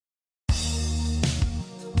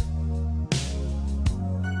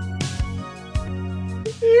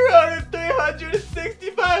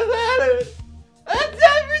365 letters. That's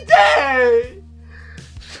every day.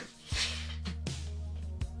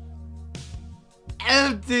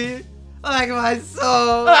 Empty like my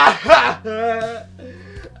soul.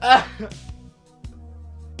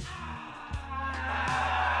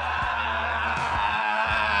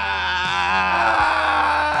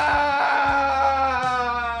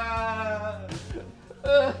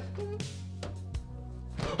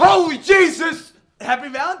 Holy Jesus! Happy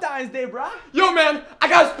Valentine's Day, brah. Yo, man, I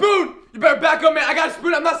got a spoon! You better back up, man. I got a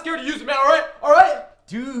spoon. I'm not scared to use it, man. Alright? Alright?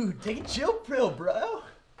 Dude, take a chill pill, bro.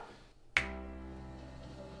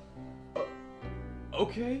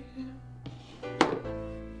 Okay.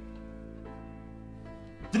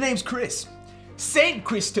 The name's Chris. Saint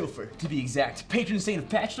Christopher, to be exact. Patron saint of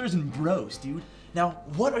bachelors and bros, dude. Now,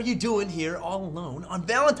 what are you doing here all alone on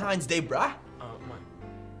Valentine's Day, brah?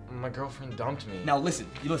 My girlfriend dumped me. Now listen,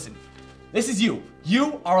 This is you.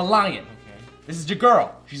 You are a lion. Okay. This is your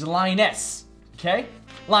girl. She's a lioness. Okay?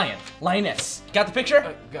 Lion. Lioness. Got the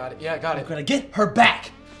picture? Got it. Yeah, got I'm it. gonna get her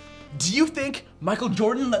back. Do you think Michael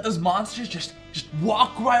Jordan let those monsters just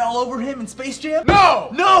walk right all over him in Space Jam? No!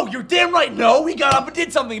 No, you're damn right no. He got up and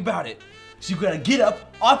did something about it. So you gotta get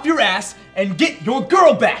up off your ass and get your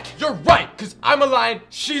girl back. You're right, because I'm a lion,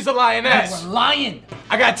 she's a lioness. You're a lion.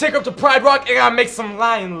 I gotta take her up to Pride Rock and I gotta make some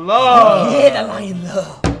lion love. Yeah, the lion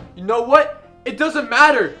love. You know what? It doesn't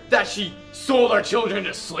matter that she sold our children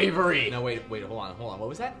to slavery. No, wait, hold on. What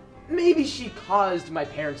was that? Maybe she caused my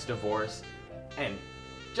parents' divorce, and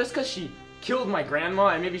just because she killed my grandma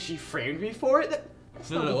and maybe she framed me for it, that's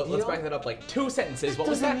No, no big let's deal. back that up like 2 sentences. What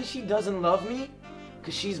was Doesn't that? mean she doesn't love me,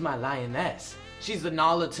 because she's my lioness. She's the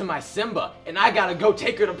Nala to my Simba, and I gotta go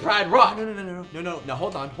take her to Pride Rock. No,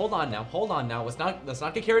 hold on now. Let's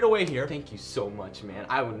not get carried away here. Thank you so much, man.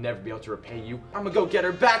 I will never be able to repay you. I'm gonna go get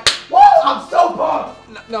her back. Woo! I'm so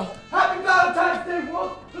pumped! No. Happy Valentine's Day,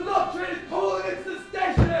 world! The love train is pulling into the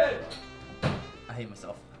station! I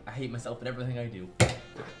hate myself and everything I do.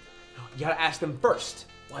 You gotta ask them first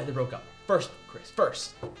why they broke up. First, Chris,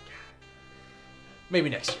 first. Maybe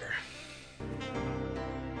next year.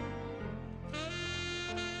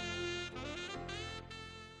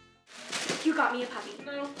 You got me a puppy.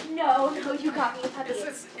 No, you got me a puppy.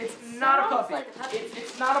 It's not a Sounds puppy. like a puppy.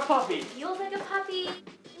 It's not a puppy. Feels like a puppy.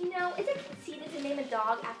 Is it conceited to name a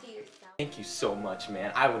dog after yourself? Thank you so much,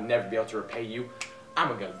 man. I will never be able to repay you. I'm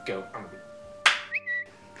gonna go. I'm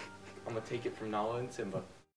gonna take it from Nala and Simba.